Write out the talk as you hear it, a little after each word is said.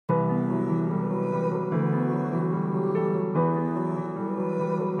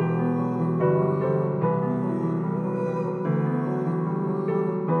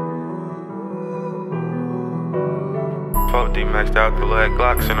4D maxed out the leg,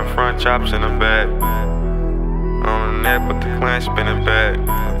 Glocks in the front, chops in the back. On the net, but the clan spinning back.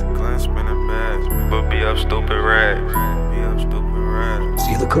 But be up stupid rags.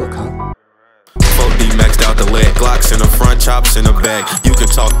 See the cook, huh? 4D maxed out the leg, Glocks in the front, chops in the back. You can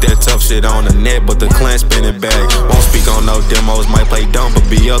talk that tough shit on the net, but the clan spinning back. Won't speak on no demos, might play dumb, but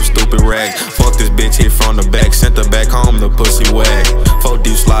be up stupid rag. Fuck this bitch hit from the back, sent her back home, the pussy wag.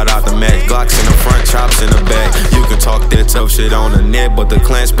 4D slide out the max, Glocks in the front, chops in the back. You can talk that tough shit on the net, but the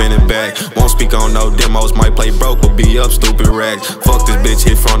clan spinning back. Won't speak on no demos, might play broke, but be up stupid rag. Fuck this bitch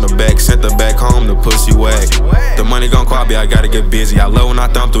hit from the back, sent her back home, the pussy wag. The money gon' call me, I gotta get busy. I love when I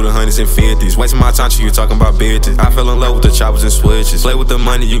thumb through the hundreds and fifties. Wasting my time to you talking about bitches. I fell in love with the choppers and switches. Play with the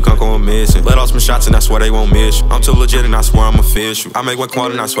money, you gon' go on mission. Let off some shots and I swear they won't miss you. I'm too legit and I swear I'm official. I make one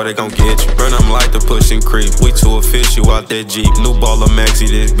quarter and I swear they gon' get you. Burn them like the push and creep. We too official out that Jeep. New baller maxi,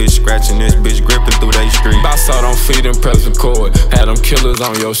 this bitch scratching, this bitch gripping through they street. Bounce out on feet and press record. Had them killers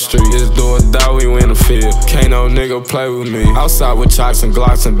on your street. It's do or die, we win the field. Can't no nigga play with me. Outside with chops and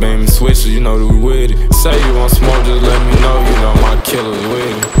Glocks and beam and switches, you know that we with it. Say you want smoke, just let me know, you know my killer's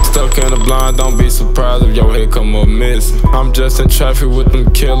with it. Stuck in the blind, don't be surprised if your head come up missing. I'm just in traffic with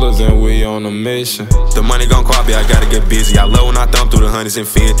them killers and we on a mission. The money gon' call me, I gotta get busy. I love when I thumb through the hundreds and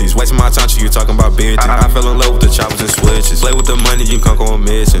fifties. Wasting my time to you talking about bitches. I fell in love with the choppers and switches. Play with the money, you gon' go on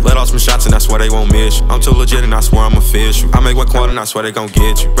mission. Let off some shots and I swear they won't miss you. I'm too legit and I swear I'm official. I make one quarter and I swear they gon'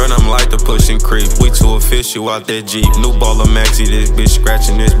 get you. Burn them like the push and creep. We too official out that Jeep. New baller maxi, this bitch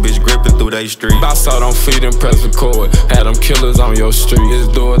scratching, this bitch gripping through they street. Bounce out on feet and press record. Had them killers on your street.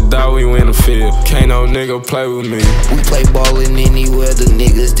 It's do or die, we win the field. Can't no nigga play with me. We play ballin' anywhere the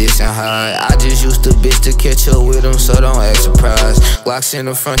niggas dissing high. I just used to bitch to catch up with them, so don't act surprised. Glocks in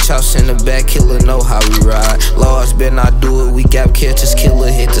the front, chops in the back, killer know how we ride. Laws better not do it, we gap catchers, killer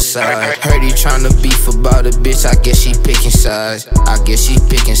hit the side. Heard he tryna beef about a bitch, I guess she picking sides.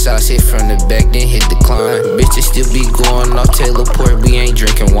 Hit from the back, then hit decline. Bitches still be going off Taylor Port, we ain't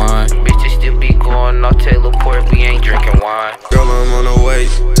drinking wine. Bitches still be going off Taylor Port, we ain't drinking wine. Girl, I'm on the way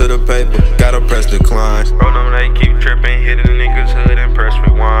to the paper, gotta press decline. Bro, them they keep tripping, hitting the niggas hood and press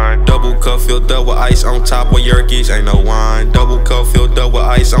rewind. Double cup filled up with ice on top with yerkies, ain't no wine. Double cup filled up with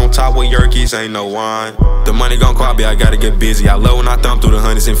ice on top with yerkies, ain't no wine. The money gon' call me, I gotta get busy. I love when I thumb through the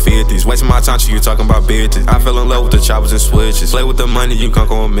hundreds and fifties. Wasting my time to you talking about bitches. I fell in love with the choppers and switches. Play with the money, you gon'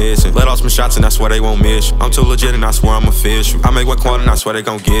 go on mission. Let off some shots and I swear they won't miss you. I'm too legit and I swear I'm official. I make one quarter and I swear they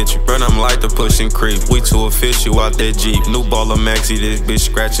gon' get you. Burn them like the push and creep. We too official out that Jeep. New baller maxi, this bitch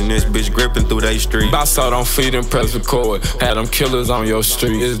scratching, this bitch gripping through they street. Bounce out on feet and press record. Had them killers on your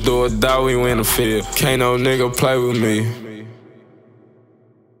street. It's do or die, we win the field. Can't no nigga play with me.